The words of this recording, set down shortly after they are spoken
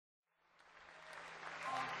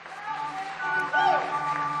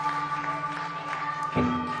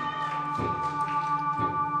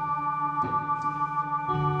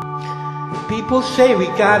People say we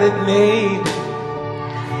got it made.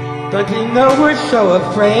 Don't you know we're so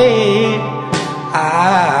afraid?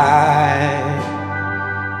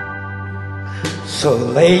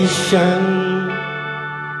 Isolation.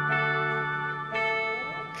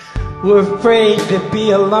 We're afraid to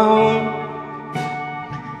be alone.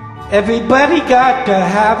 Everybody got to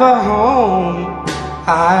have a home.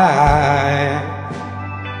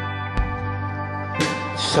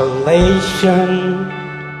 Isolation.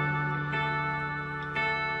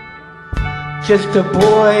 Just a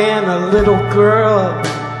boy and a little girl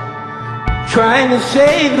trying to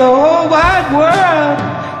save the whole wide world.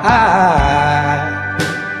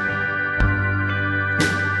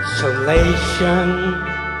 Isolation.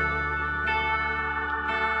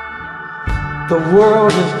 The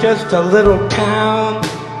world is just a little town.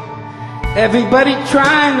 Everybody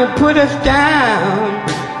trying to put us down.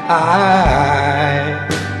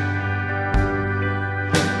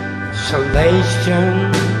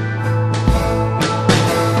 Isolation.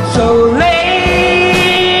 Isolation.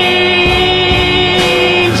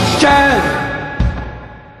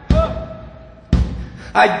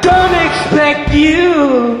 I don't expect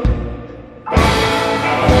you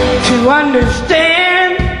to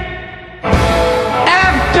understand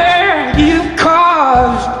after you've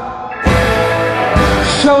caused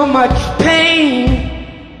so much pain.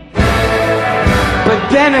 But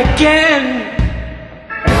then again,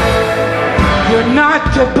 you're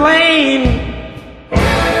not to blame.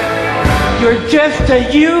 You're just a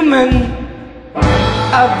human,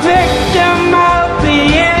 a victim of the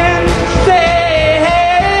insane.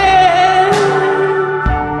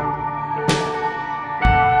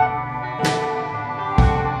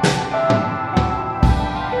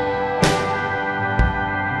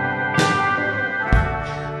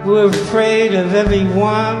 We're afraid of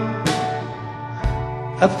everyone,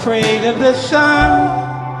 afraid of the sun.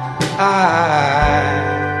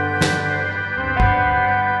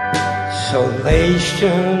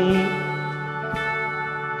 Isolation.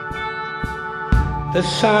 The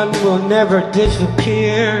sun will never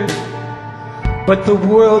disappear, but the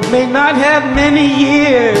world may not have many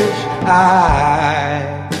years.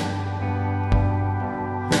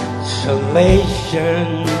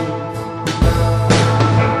 Isolation.